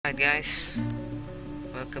Hi guys,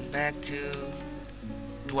 welcome back to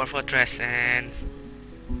Dwarf Fortress. And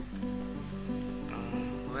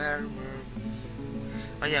where were we?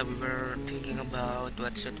 Oh yeah, we were thinking about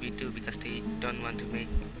what should we do because they don't want to make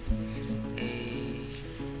a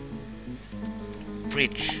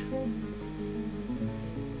bridge,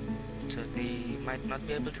 so they might not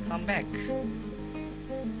be able to come back.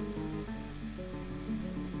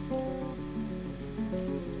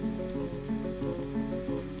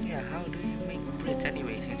 Yeah, how do you make bridge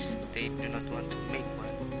anyway, since they do not want to make one?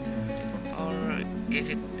 Or is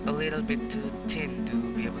it a little bit too thin to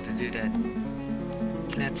be able to do that?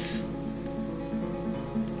 Let's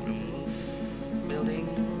remove building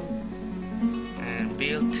and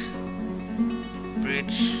build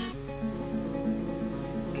bridge.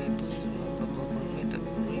 It's movable perimeter.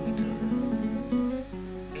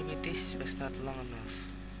 Maybe this was not long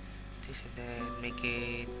enough. This and then make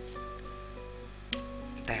it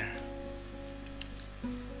there.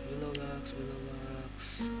 Willow logs, willow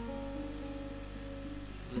logs,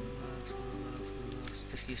 willow logs, willow logs, willow logs.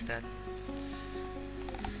 Just use that.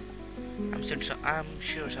 I'm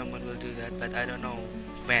sure someone will do that, but I don't know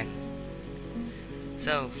when.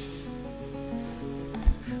 So,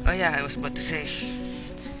 oh yeah, I was about to say,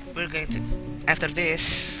 we're going to, after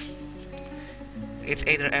this, it's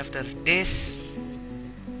either after this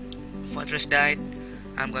fortress died,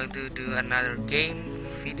 I'm going to do another game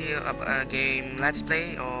video of a game let's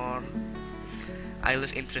play, or I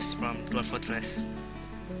lose interest from Dwarf Fortress.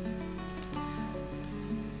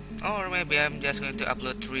 Or maybe I'm just going to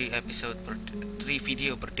upload 3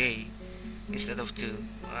 video per day instead of 2.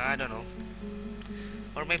 I don't know.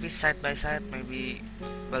 Or maybe side by side, maybe,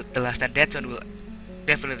 well, the last and that one will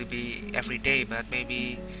definitely be every day, but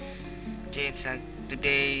maybe change, like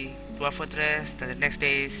today Dwarf Fortress, then the next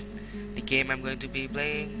day is the game I'm going to be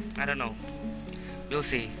playing. I don't know. We'll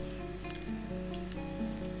see.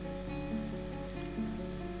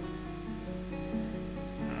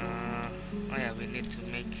 Oh yeah, we need to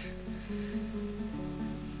make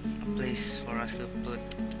a place for us to put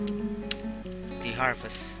the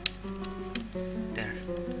harvest there,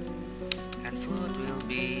 and food will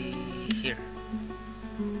be here.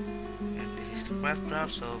 And this is the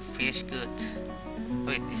craft, so fish good.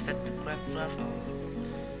 Wait, is that the craft or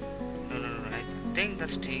no, I think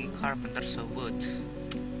that's the carpenter, so wood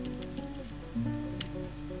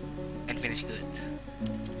and finish good.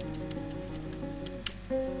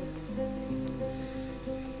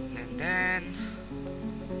 And then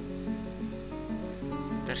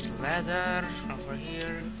there's the ladder over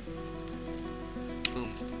here.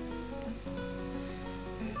 Boom.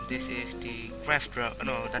 And this is the craft draft.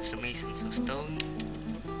 No, that's the mason, so stone.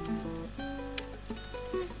 And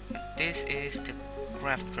this is the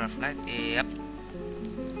craft draft, right? Yep.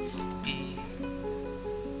 B.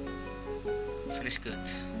 Finish good.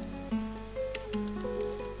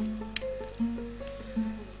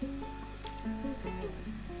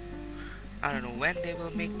 I don't know when they will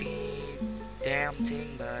make the damn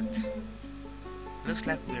thing, but looks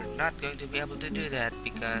like we're not going to be able to do that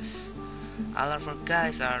because all of our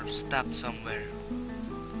guys are stuck somewhere.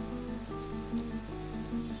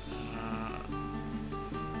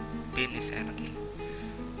 Bin is anarchy.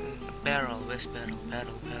 Barrel, west barrel,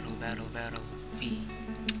 barrel, V.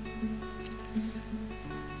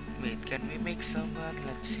 Wait, can we make someone?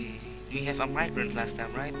 Let's see. We have a migrant last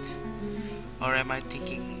time, right? Or am I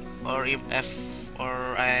thinking, or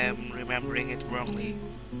I am remembering it wrongly?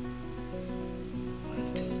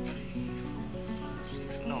 1, 2, 3, 4, 5,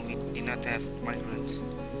 6. No, we did not have migrants.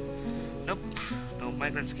 Nope, no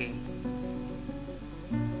migrants came.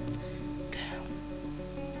 Damn.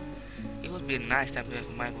 It would be a nice time to have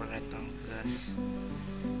a migrant right now because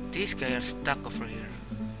these guys are stuck over here.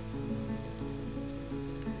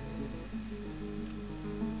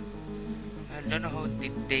 I don't know how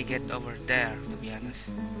did they get over there, to be honest.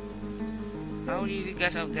 How do you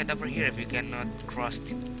guys get over here if you cannot cross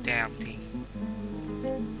the damn thing?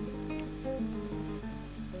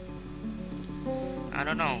 I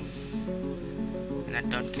don't know. And I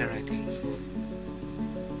don't care, I think.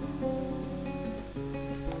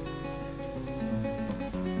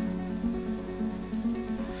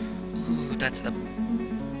 Ooh, that's a...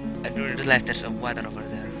 I didn't realize there's a water over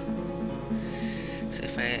there. So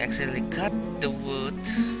if I accidentally cut the wood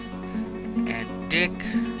and dig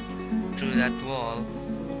through that wall,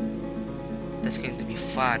 that's going to be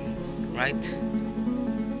fun, right?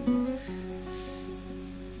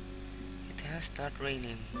 It has started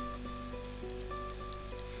raining.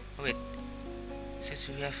 Oh wait, since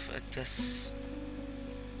we have just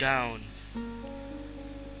down,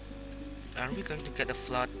 are we going to get a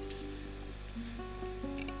flood?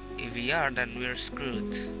 if we are, then we're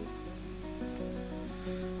screwed.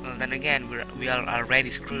 Well, then again, we are already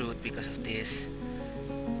screwed because of this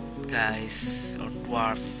guys or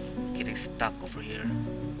dwarf getting stuck over here.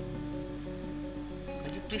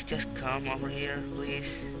 Could you please just come over here,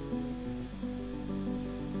 please?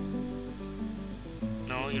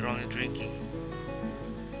 No, you're only drinking.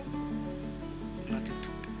 Nothing to...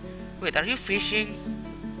 Wait, are you fishing?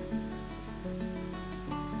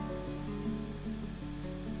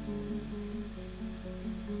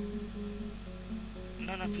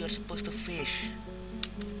 None of you are supposed to fish.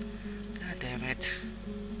 God damn it.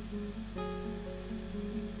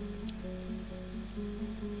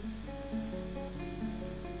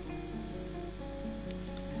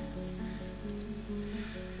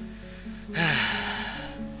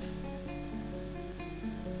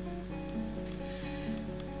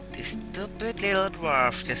 These stupid little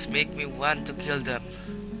dwarfs just make me want to kill them.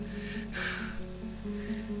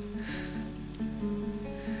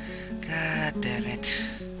 God damn it.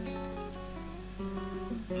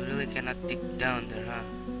 You really cannot dig down there, huh?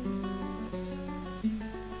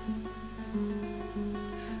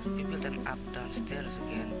 We built an up downstairs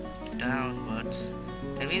again. Downwards.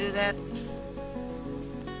 Can we do that?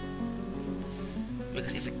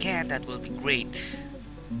 Because if we can, that will be great.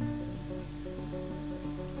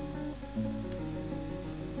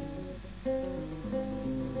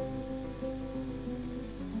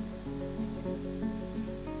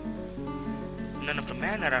 None of the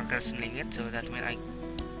men are canceling it, so that means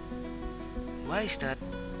Why is that?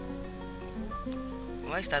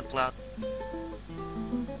 Why is that cloud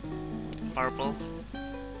purple?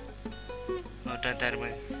 Oh, don't tell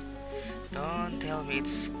me. Don't tell me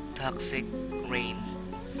it's toxic rain.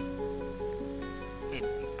 Wait,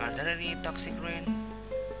 are there any toxic rain?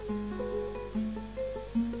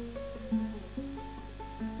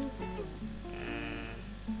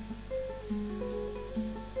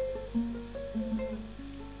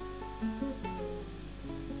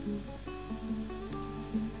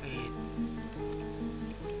 Wait,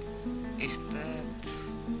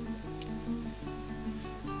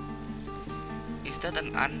 is that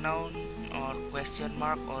an unknown or question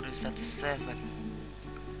mark, or is that a 7?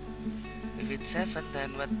 If it's 7,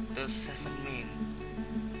 then what does 7 mean?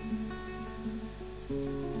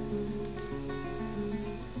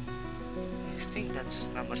 I think that's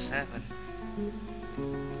number 7.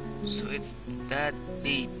 So it's that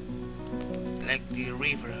deep, like the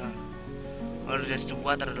river, huh? Or just the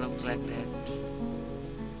water looks like that?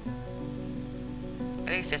 I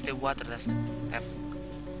think it's just the water that have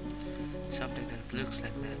something that looks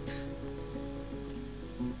like that.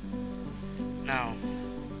 Now,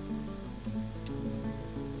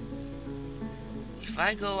 if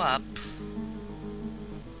I go up,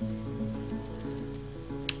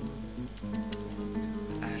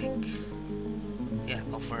 like, yeah,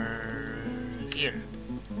 over here,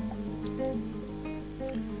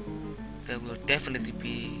 there will definitely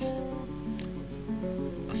be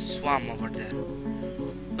a swamp over there.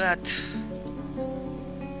 But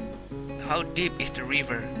how deep is the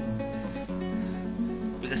river?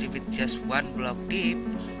 Because if it's just 1 block deep,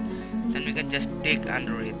 then we can just dig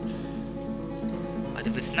under it. But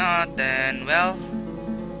if it's not, then well,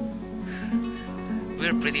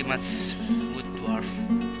 we're pretty much wood dwarf.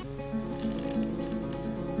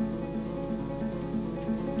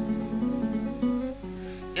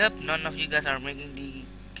 Yep, none of you guys are making the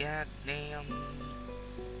goddamn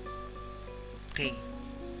thing.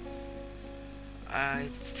 I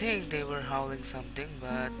think they were howling something,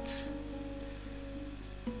 but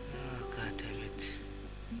oh, god damn it.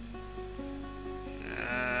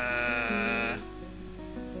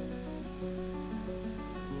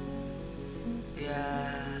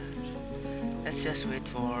 Yeah, let's just wait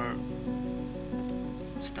for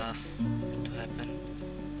stuff to happen.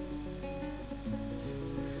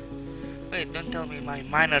 Wait, don't tell me my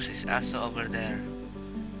miners is also over there.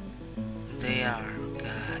 They are.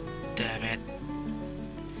 God damn it.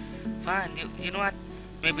 Fine, you know what?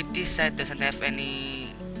 Maybe this side doesn't have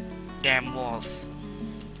any damn walls.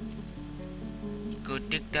 Go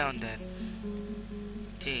dig down then.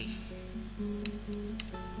 T.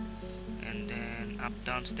 And then up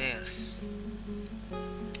downstairs.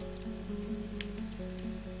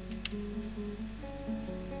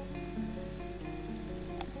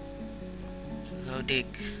 Go dig.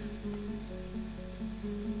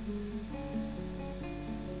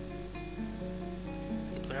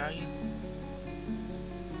 Where are you?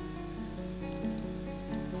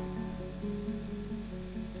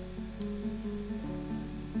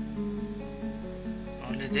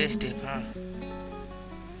 Only this deep, huh?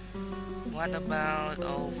 What about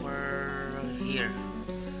over here?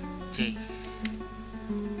 J.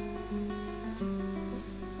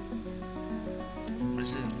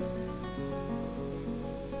 Resume.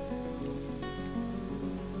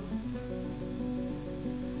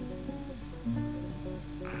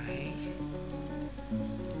 I.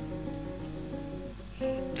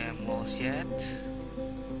 No damn walls yet.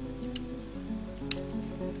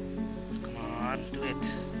 Come on, do it.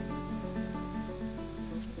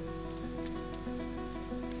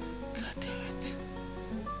 God damn it.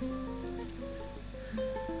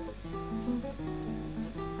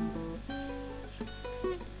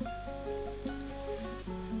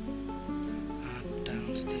 Up,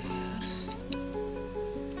 downstairs.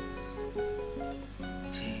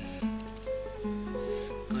 J.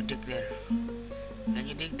 Go dig there. Can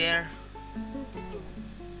you dig there?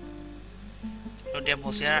 No damn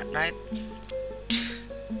walls here, right?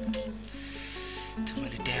 Too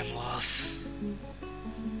many damn walls.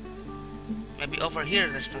 Maybe over here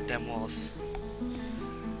there's no damn walls.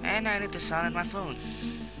 And I need to silence my phone.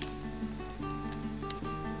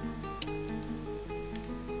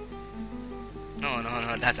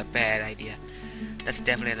 No, that's a bad idea. That's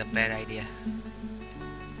definitely a bad idea.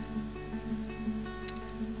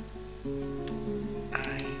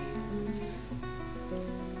 I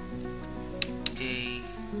J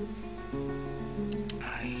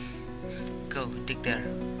I go dig there.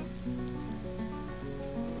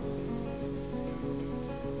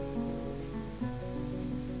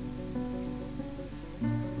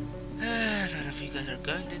 None of you guys are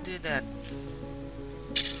going to do that.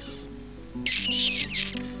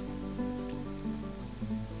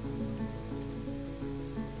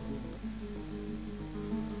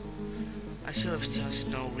 I should have just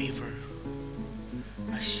no river.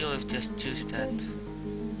 I should have just choose that.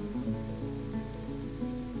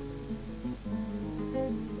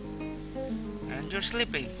 And you're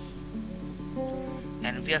sleeping.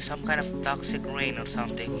 And we have some kind of toxic rain or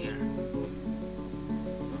something here.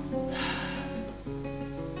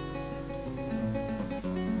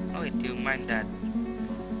 Oh wait, do you mind that?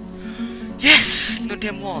 Yes! No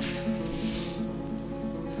damn walls!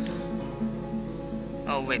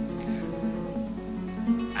 Oh wait.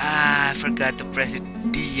 I forgot to press it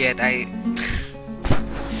D yet. I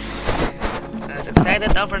got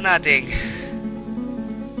excited over nothing.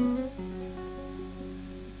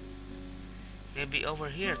 Maybe over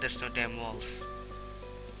here there's no damn walls.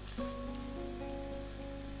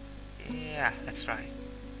 Yeah, let's try.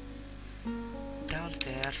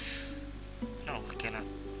 Downstairs. No, we cannot.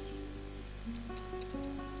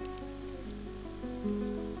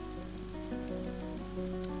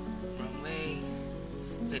 Wrong way.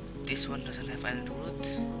 Wait, this one doesn't have any root.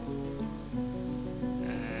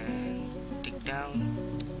 And dig down.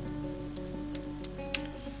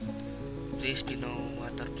 Please be no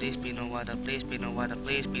water, please be no water, please be no water,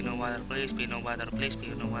 please be no water, please be no water, please be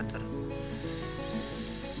no water.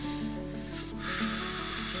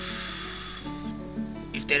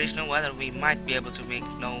 If there is no water, we might be able to make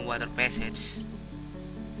no water passage.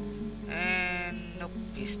 And nope,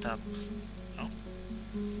 he stopped. No,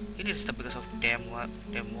 he didn't stop because of damn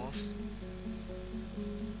walls.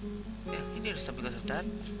 Yeah, he didn't stop because of that.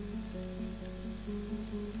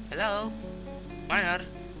 Hello, miner.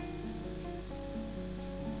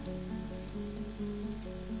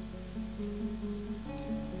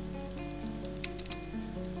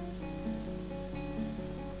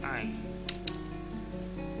 Hi.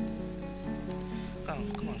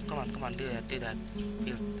 Come on, do that, build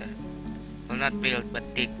that. Well, not build, but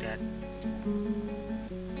dig that.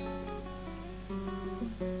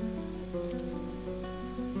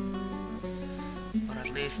 Or at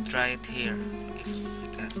least try it here, if we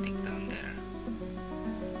can dig down there.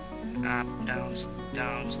 Up,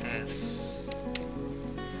 downstairs.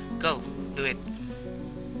 Go, do it.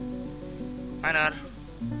 Miner.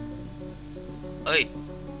 Oi.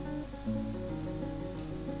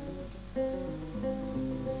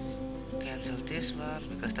 Cancel this one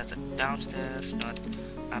because that's a downstairs, not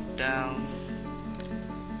up down.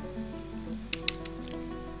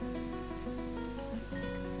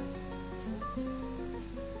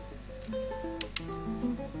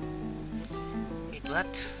 Wait, what?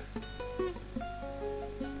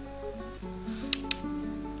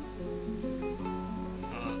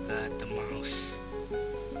 Oh god, the mouse.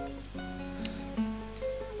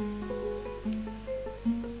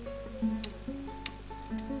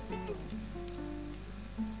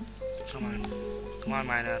 Come on,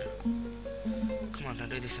 miner. Come on, don't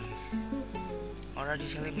do this to me. Or are you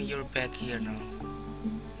telling me you're back here now?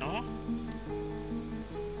 No?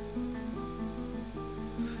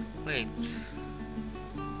 Wait.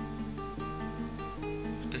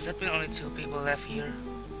 Does that mean only 2 people left here?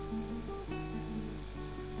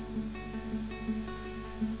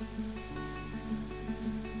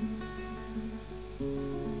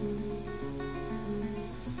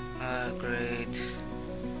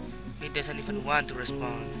 doesn't even want to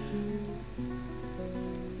respond.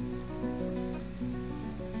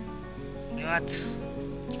 You know what?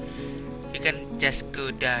 You can just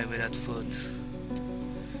go die without food.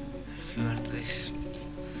 If you are this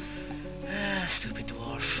stupid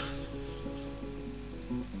dwarf.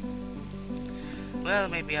 Well,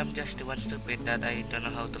 maybe I'm just the one stupid that I don't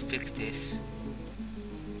know how to fix this.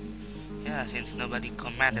 Yeah, since nobody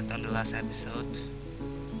commented on the last episode.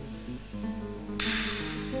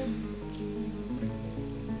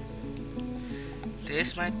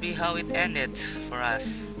 This might be how it ended for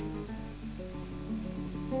us.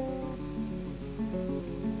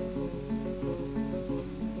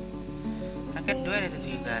 I can't do anything to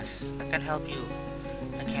you guys. I can't help you.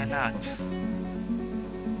 I cannot.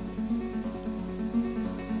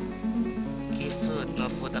 Give food, no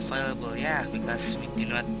food available. Yeah, because we do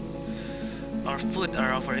not. Our food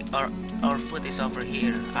are over. Our food is over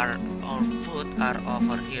here. Our food are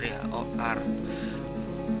over here. Yeah.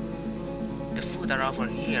 The food are over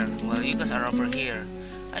here. Well, you guys are over here.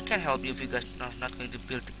 I can't help you if you guys are not going to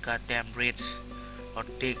build the goddamn bridge or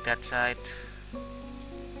dig that side.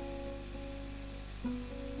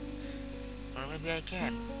 Or maybe I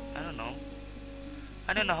can. I don't know.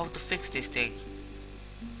 I don't know how to fix this thing.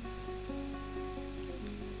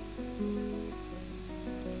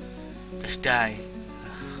 Just die.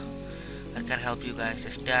 I can't help you guys.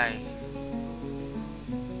 Just die.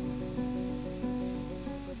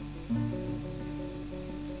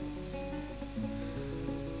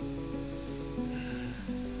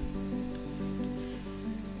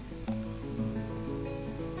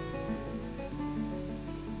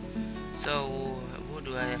 So, who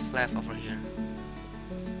do I have left over here?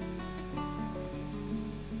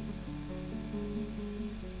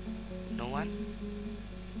 No one?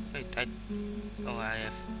 Wait, oh, I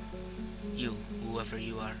have you, whoever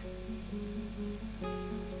you are.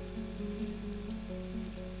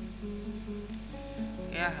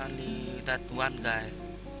 Yeah, only that one guy.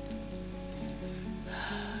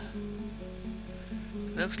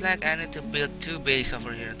 Looks like I need to build 2 bases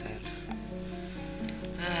over here then.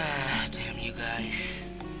 Damn you guys.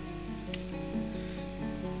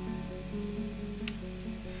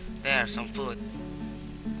 There, some food.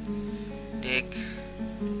 Dig.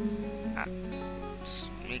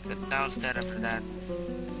 Make it downstairs after that.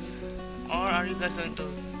 Or are you guys going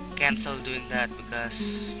to cancel doing that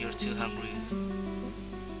because you're too hungry?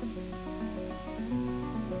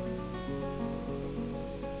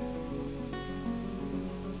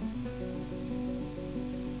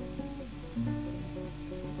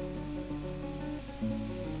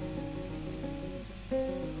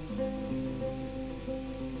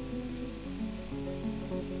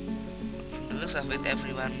 From the looks of it,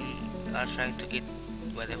 everyone are trying to eat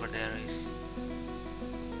whatever there is.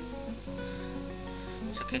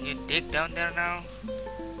 So can you dig down there now?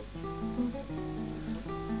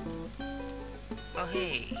 Oh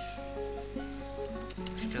hey,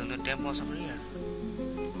 still no demos over here.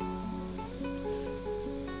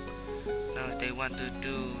 Now if they want to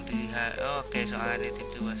do the okay, so all I need to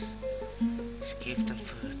do was just give them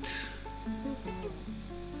food.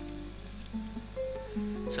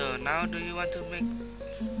 So now do you want to make...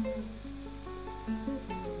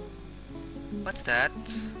 What's that?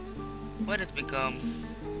 Why did it become...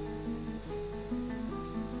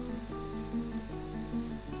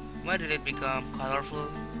 Why did it become colorful?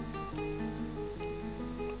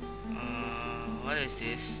 What is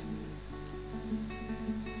this?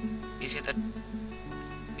 Is it a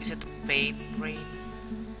pain rain?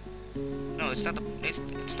 No, it's not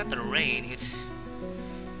it's not the rain.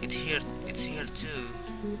 It's here too.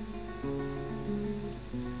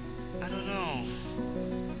 I don't know.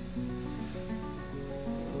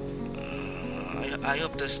 I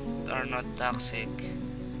hope those are not toxic.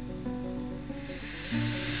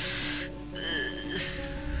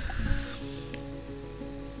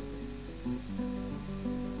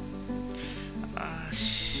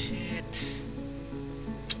 Shit.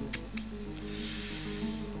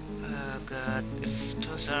 Oh god, if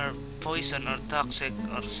those are poison or toxic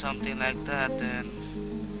or something like that, then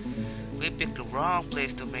we picked the wrong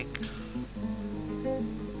place to make.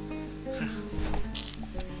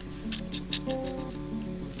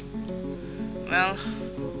 Well,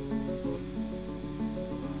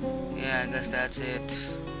 yeah, I guess that's it.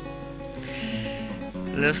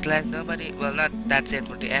 Looks like nobody... Well, not that's it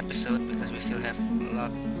for the episode, because we still have a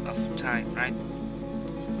lot of time, right?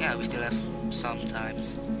 Yeah, we still have some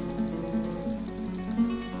times.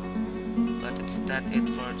 But it's that it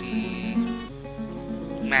for the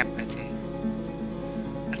map, I think.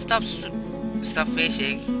 And stop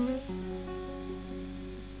fishing.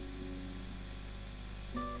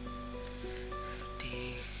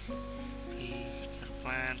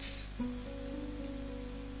 plants.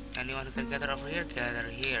 Anyone who can gather over here, gather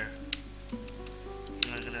here.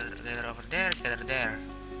 Anyone who can gather over there, gather there.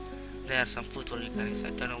 There's some food for you guys. I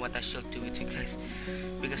don't know what I should do with you guys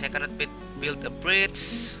because I cannot build a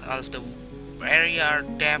bridge. All of the area are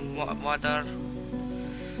damn water.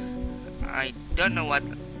 I don't know what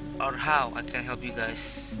or how I can help you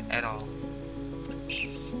guys at all.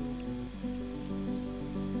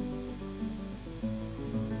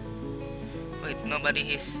 Wait, nobody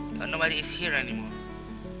is here anymore.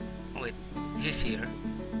 Oh, wait, he's here.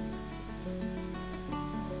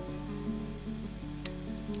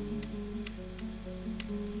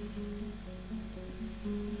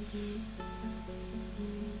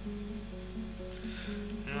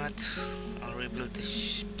 You know what? I'll rebuild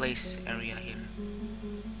this place area here.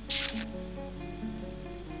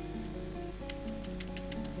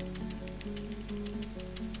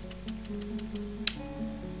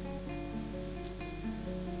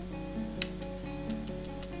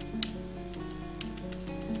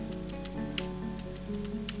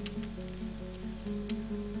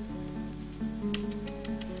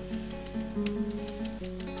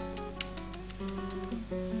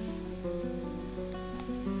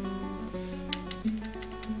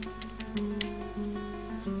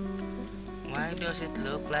 Why does it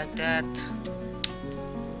look like that?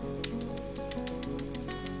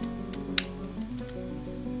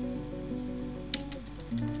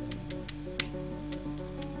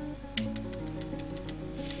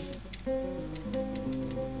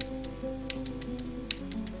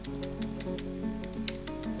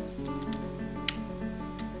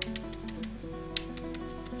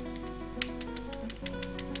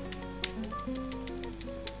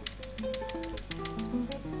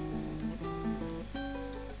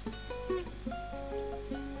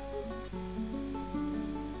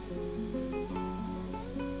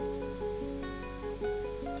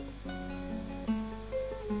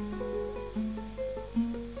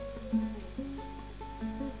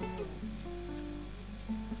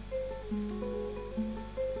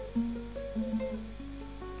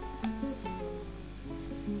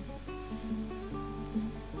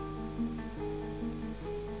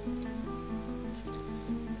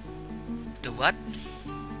 The what?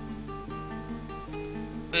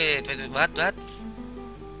 Wait, what?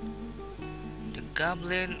 The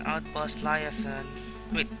Goblin Outpost Liaison.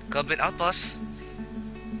 Wait, Goblin Outpost?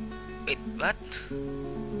 Wait, what?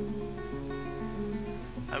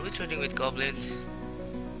 Are we trading with goblins?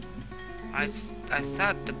 I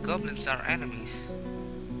thought the goblins are enemies.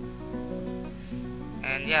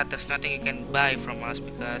 And yeah, there's nothing you can buy from us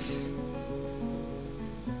because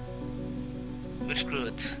we're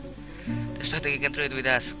screwed. There's nothing you can trade with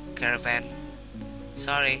us, caravan.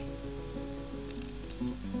 Sorry.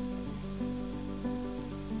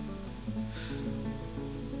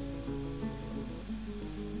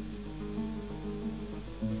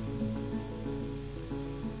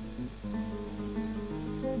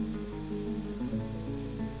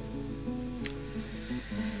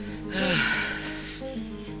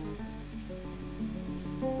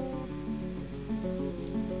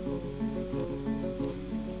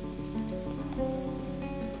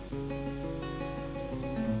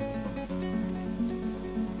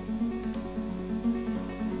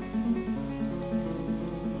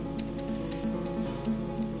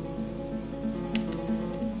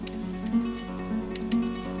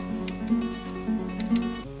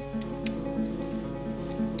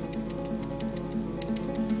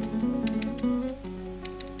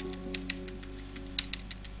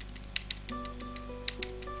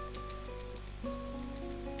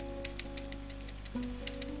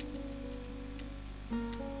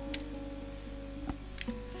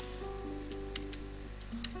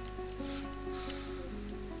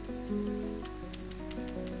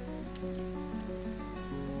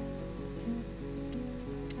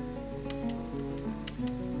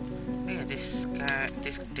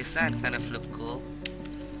 This design kind of look cool.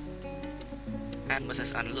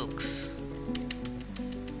 Emphasis on looks.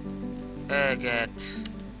 Good.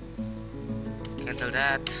 Cancel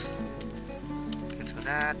that. Cancel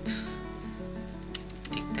that.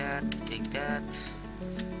 Take that. Take that.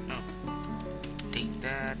 No. Take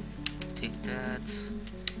that. Take that.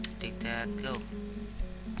 Take that. Go.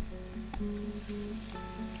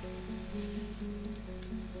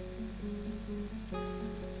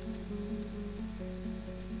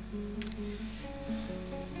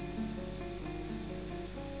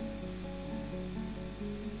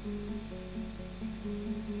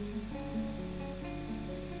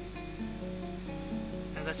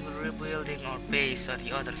 Because we're rebuilding our base on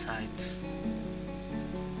the other side.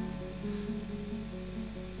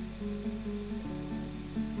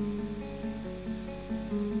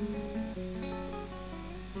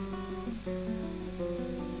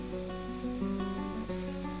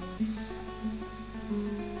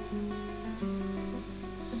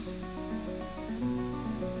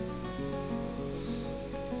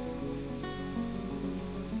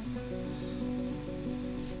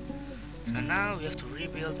 now we have to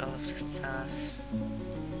rebuild all of this stuff.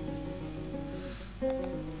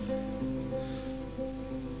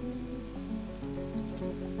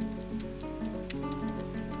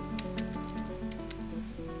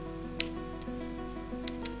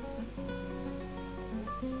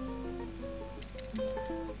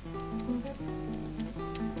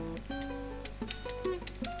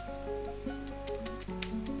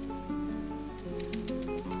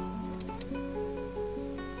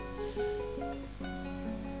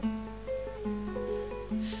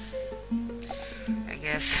 I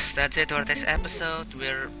guess that's it for this episode.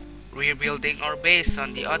 We're rebuilding our base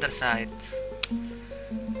on the other side.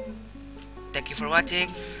 Thank you for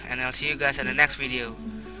watching, and I'll see you guys in the next video.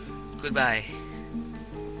 Goodbye.